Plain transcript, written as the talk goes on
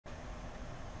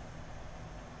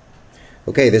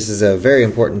Okay, this is a very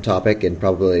important topic in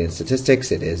probability and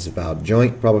statistics. It is about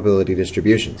joint probability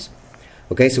distributions.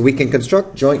 Okay, so we can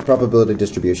construct joint probability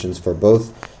distributions for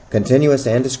both continuous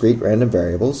and discrete random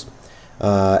variables.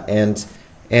 And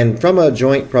from a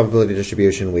joint probability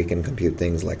distribution, we can compute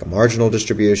things like a marginal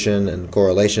distribution and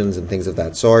correlations and things of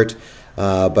that sort.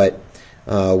 But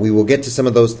we will get to some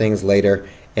of those things later.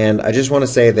 And I just want to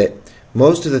say that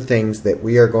most of the things that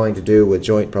we are going to do with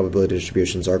joint probability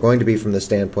distributions are going to be from the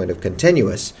standpoint of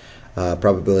continuous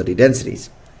probability densities.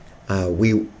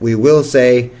 We will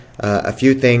say a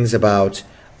few things about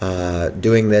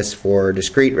doing this for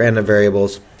discrete random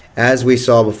variables. As we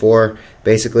saw before,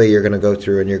 basically you're going to go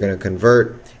through and you're going to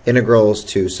convert integrals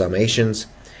to summations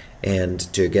and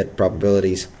to get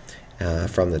probabilities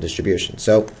from the distribution.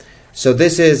 So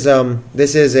this is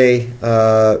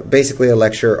basically a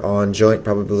lecture on joint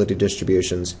probability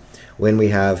distributions when we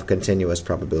have continuous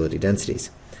probability densities.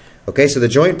 Okay, so the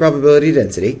joint probability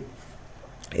density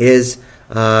is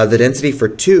the density for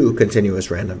two continuous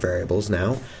random variables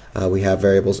now. We have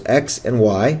variables x and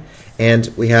y, and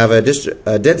we have a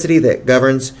density that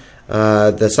governs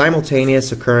the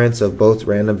simultaneous occurrence of both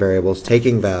random variables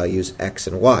taking values x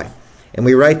and y. And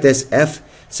we write this f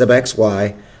sub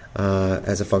xy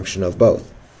as a function of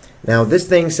both. Now this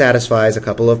thing satisfies a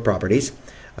couple of properties.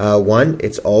 One,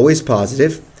 it's always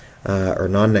positive, or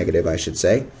non-negative I should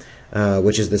say,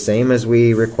 which is the same as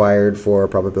we required for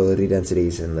probability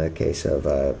densities in the case of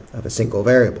a single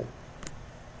variable.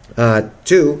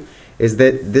 Two is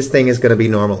that this thing is going to be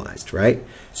normalized, right?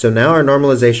 So now our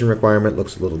normalization requirement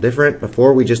looks a little different.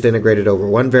 Before we just integrated over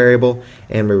one variable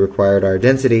and we required our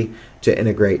density to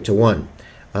integrate to 1.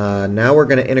 Now we're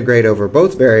going to integrate over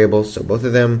both variables, so both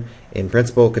of them in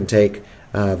principle can take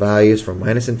values from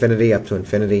minus infinity up to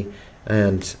infinity,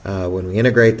 and when we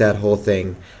integrate that whole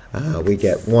thing we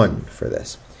get 1 for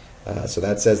this. So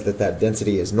that says that that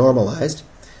density is normalized.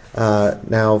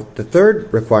 Now the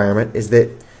third requirement is that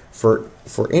for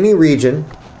any region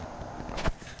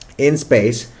in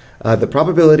space, the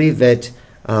probability that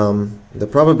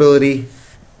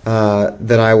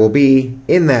I will be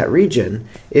in that region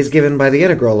is given by the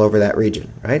integral over that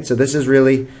region, right? So this is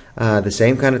really the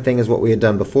same kind of thing as what we had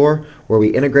done before, where we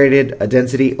integrated a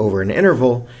density over an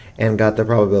interval and got the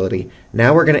probability.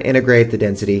 Now we're going to integrate the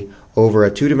density over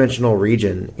a two-dimensional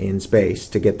region in space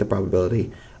to get the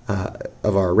probability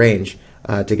of our range,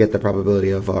 to get the probability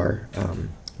of our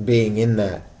being in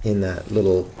that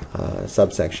little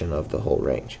subsection of the whole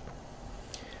range.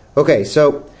 Okay,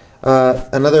 so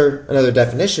another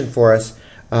definition for us,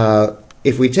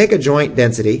 if we take a joint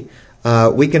density,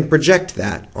 we can project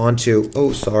that onto,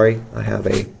 oh sorry, I have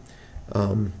a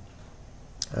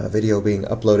video being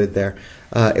uploaded there.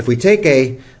 If we take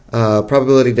a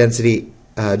probability density,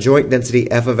 joint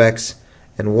density f of x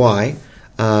and y,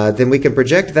 then we can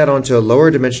project that onto a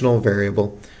lower dimensional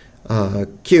variable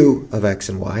q of x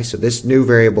and y. So this new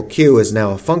variable q is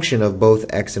now a function of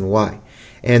both x and y.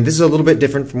 And this is a little bit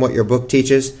different from what your book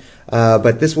teaches,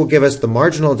 but this will give us the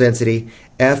marginal density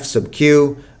f sub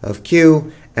q of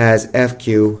q, as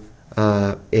fq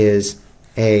is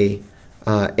a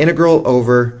integral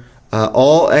over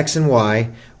all x and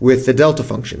y with the delta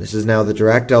function. This is now the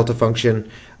Dirac delta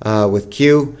function with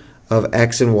q of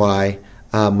x and y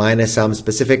minus some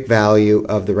specific value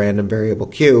of the random variable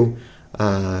q,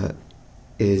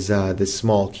 is this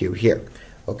small q here.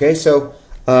 Okay, so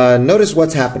notice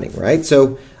what's happening, right?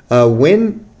 So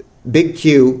when big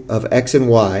Q of x and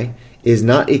y is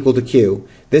not equal to q,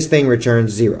 this thing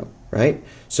returns 0, right?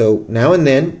 So now and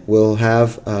then we'll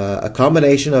have a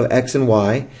combination of x and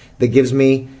y that gives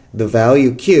me the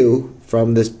value q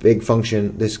from this big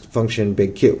function,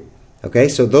 big Q. Okay,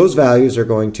 so those values are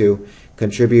going to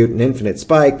contribute an infinite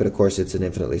spike, but of course it's an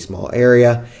infinitely small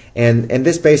area, and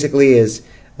this basically is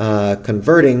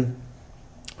converting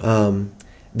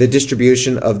the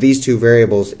distribution of these two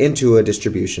variables into a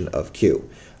distribution of q.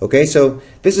 Okay, so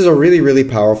this is a really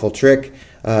powerful trick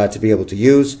to be able to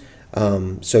use.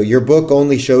 So your book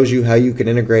only shows you how you can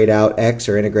integrate out x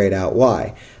or integrate out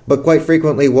y. But quite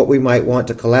frequently what we might want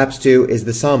to collapse to is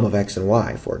the sum of x and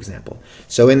y, for example.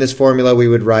 So in this formula we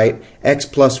would write x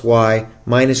plus y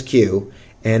minus q,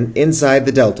 and inside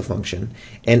the delta function,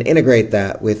 and integrate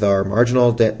that with our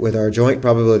with our joint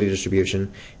probability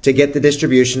distribution to get the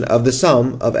distribution of the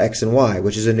sum of x and y,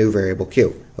 which is a new variable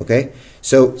q. Okay,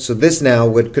 so this now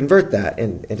would convert that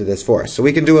into this for us. So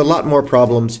we can do a lot more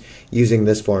problems using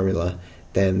this formula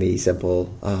than the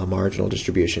simple marginal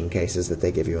distribution cases that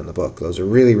they give you in the book. Those are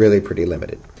really pretty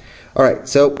limited. All right,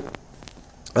 so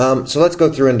let's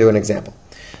go through and do an example.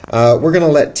 We're going to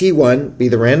let T1 be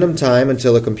the random time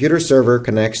until a computer server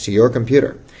connects to your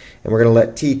computer. and we're going to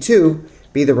let t2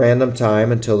 be the random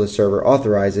time until the server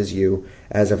authorizes you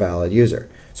as a valid user.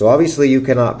 So obviously you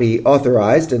cannot be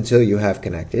authorized until you have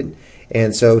connected,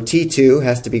 and so t2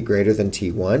 has to be greater than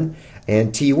t1,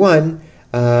 and t1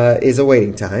 is a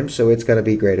waiting time, so it's going to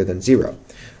be greater than 0.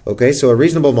 Okay, so a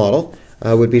reasonable model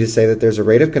would be to say that there's a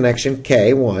rate of connection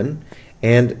k1,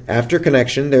 and after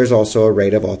connection there's also a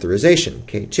rate of authorization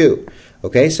k2.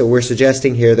 Okay, so we're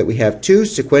suggesting here that we have two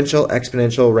sequential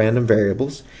exponential random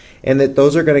variables, and that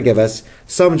those are going to give us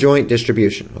some joint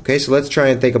distribution. Okay, so let's try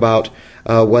and think about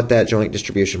what that joint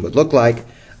distribution would look like.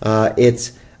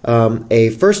 It's a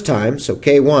first time, so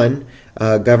k1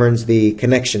 governs the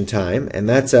connection time, and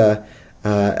that's a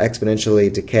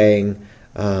exponentially decaying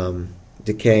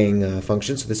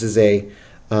function. So this is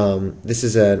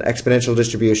an exponential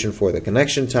distribution for the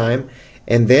connection time,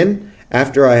 and then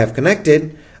after I have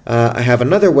connected, I have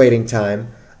another waiting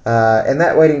time, and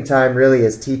that waiting time really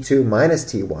is t2 minus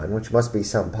t1, which must be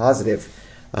some positive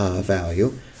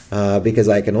value, because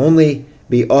I can only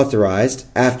be authorized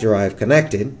after I've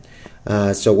connected.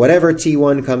 So whatever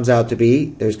t1 comes out to be,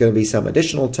 there's going to be some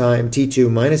additional time. t2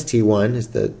 minus t1 is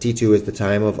t2 is the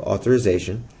time of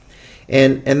authorization,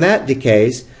 and that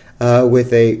decays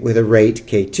with a rate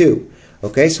k2.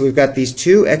 Okay, so we've got these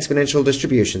two exponential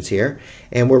distributions here,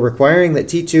 and we're requiring that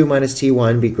t2 minus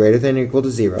t1 be greater than or equal to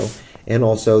 0, and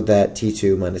also that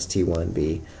t2 minus t1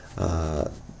 be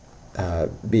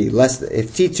less.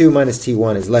 If t2 minus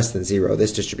t1 is less than 0,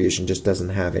 this distribution just doesn't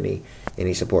have any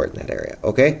support in that area.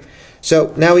 Okay,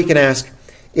 so now we can ask,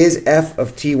 is f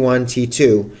of t1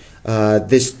 t2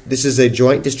 this is a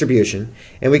joint distribution,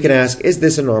 and we can ask, is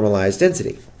this a normalized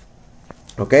density?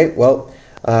 Okay, well,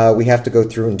 we have to go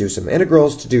through and do some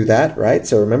integrals to do that, right?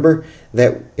 So remember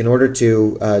that in order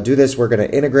to do this, we're going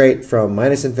to integrate from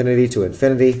minus infinity to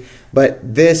infinity, but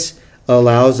this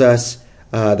allows us,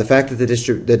 the fact that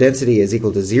the density is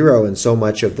equal to 0 in so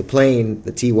much of the plane,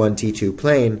 the t1, t2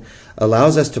 plane,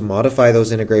 allows us to modify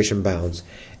those integration bounds.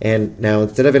 And now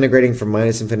instead of integrating from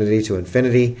minus infinity to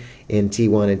infinity in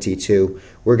t1 and t2,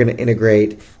 we're going to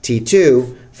integrate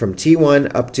t2 from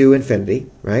t1 up to infinity,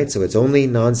 right? So it's only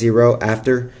non-zero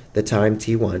after the time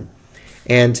t1.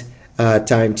 And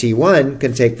time t1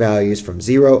 can take values from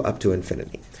 0 up to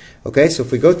infinity. Okay, so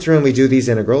if we go through and we do these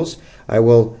integrals, I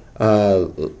will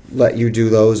let you do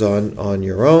those on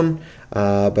your own,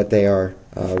 but they are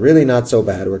really not so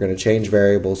bad. We're going to change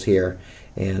variables here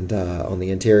and on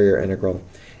the interior integral,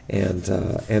 and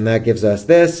that gives us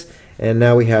this, and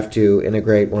now we have to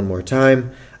integrate one more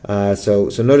time. So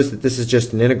notice that this is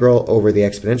just an integral over the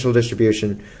exponential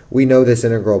distribution. We know this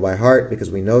integral by heart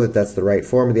because we know that that's the right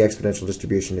form of the exponential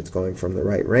distribution. It's going from the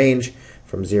right range,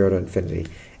 from 0 to infinity.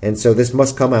 And so this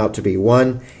must come out to be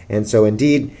 1. And so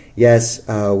indeed, yes,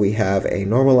 we have a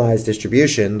normalized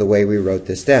distribution the way we wrote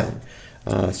this down.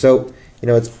 So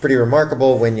it's pretty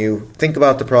remarkable when you think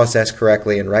about the process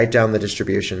correctly and write down the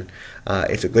distribution.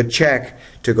 It's a good check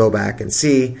to go back and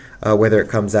see whether it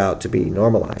comes out to be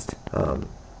normalized.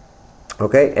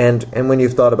 Okay, and when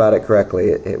you've thought about it correctly,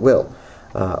 it will.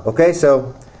 Okay,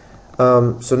 so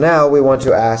now we want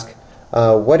to ask,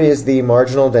 what is the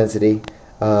marginal density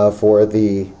for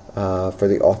the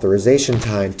authorization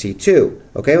time t2?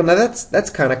 Okay, well now that's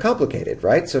kind of complicated,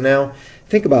 right? So now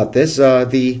think about this.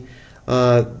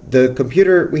 The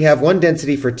computer, we have one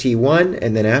density for t1,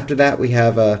 and then after that we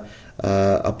have a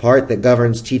part that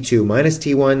governs t2 minus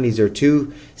t1. These are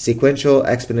two sequential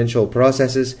exponential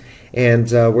processes,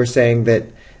 and we're saying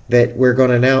that we're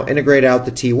going to now integrate out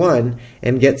the t1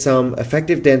 and get some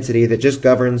effective density that just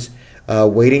governs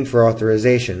waiting for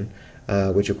authorization,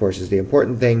 which of course is the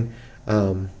important thing.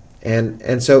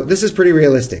 And so this is pretty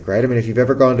realistic, right? I mean, if you've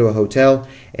ever gone to a hotel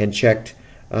and tried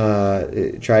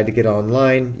to get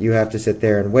online, you have to sit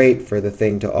there and wait for the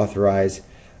thing to authorize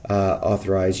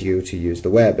you to use the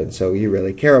web, and so you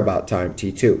really care about time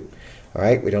t2. All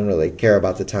right, we don't really care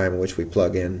about the time in which we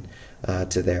plug in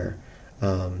to their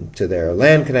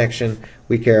LAN connection.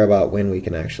 We care about when we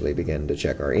can actually begin to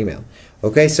check our email.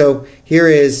 Okay, so here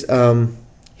is f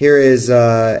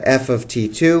of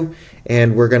t2,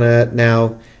 and we're gonna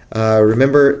now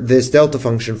remember this delta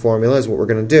function formula is what we're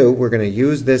going to do. We're going to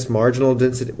use this marginal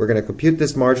density. We're going to compute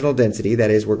this marginal density. That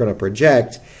is, we're going to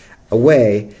project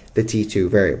away the t2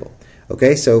 variable.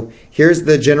 Okay, so here's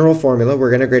the general formula.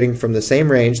 We're integrating from the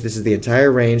same range. This is the entire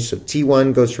range. So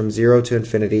t1 goes from 0 to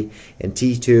infinity, and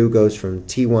t2 goes from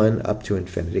t1 up to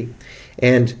infinity.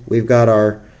 And we've got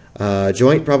our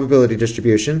joint probability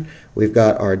distribution. We've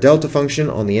got our delta function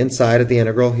on the inside of the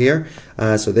integral here.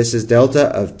 So this is delta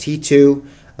of t2,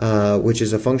 which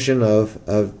is a function of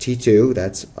t2.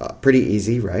 That's pretty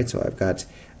easy, right? So I've got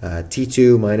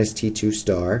T2 minus T2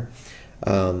 star.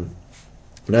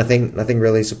 Nothing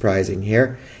really surprising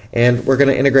here. And we're going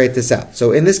to integrate this out.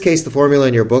 So in this case, the formula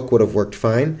in your book would have worked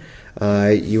fine.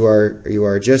 You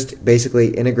are just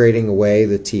basically integrating away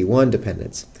the T1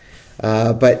 dependence.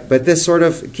 But this sort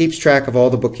of keeps track of all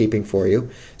the bookkeeping for you.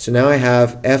 So now I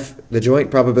have F, the joint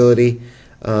probability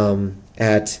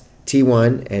at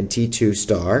T1 and T2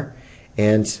 star,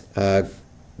 and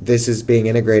this is being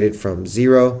integrated from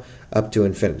 0 up to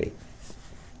infinity.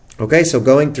 Okay, so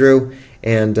going through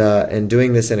and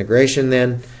doing this integration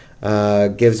then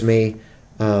gives me,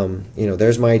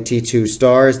 there's my T2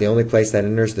 stars, the only place that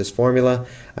enters this formula.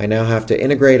 I now have to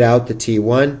integrate out the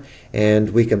T1, and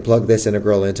we can plug this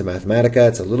integral into Mathematica.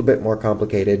 It's a little bit more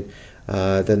complicated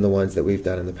than the ones that we've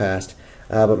done in the past,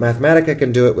 but Mathematica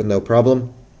can do it with no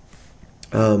problem.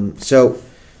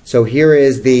 So here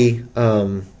is the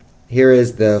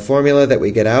formula that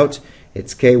we get out.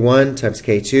 It's K1 times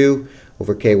K2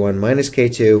 over K1 minus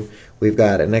K2. We've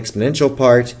got an exponential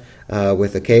part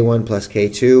with a K1 plus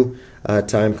K2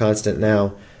 time constant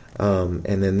now,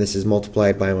 and then this is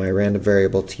multiplied by my random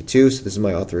variable T2, so this is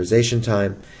my authorization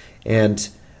time. And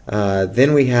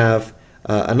then we have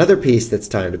another piece that's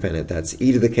time dependent. That's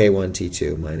e to the K1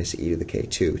 T2 minus e to the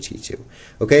K2 T2.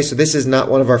 Okay, so this is not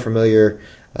one of our familiar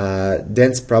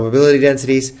probability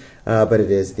densities, but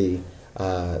it is the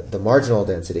marginal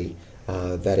density.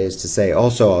 That is to say,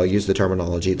 also I'll use the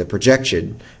terminology, the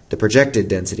projected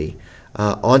density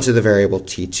onto the variable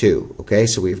T2. Okay,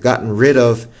 so we've gotten rid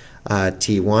of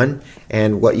T1,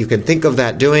 and what you can think of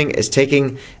that doing is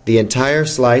taking the entire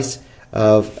slice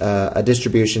of a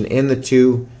distribution in the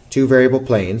two variable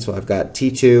planes. So I've got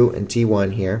T2 and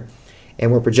T1 here,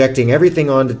 and we're projecting everything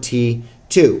onto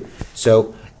T2.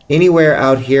 So anywhere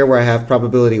out here where I have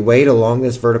probability weight along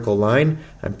this vertical line,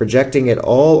 I'm projecting it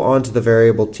all onto the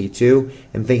variable T2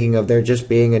 and thinking of there just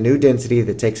being a new density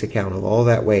that takes account of all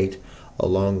that weight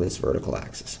along this vertical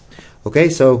axis. Okay,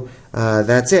 so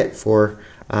that's it for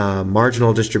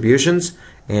marginal distributions,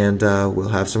 and we'll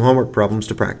have some homework problems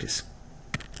to practice.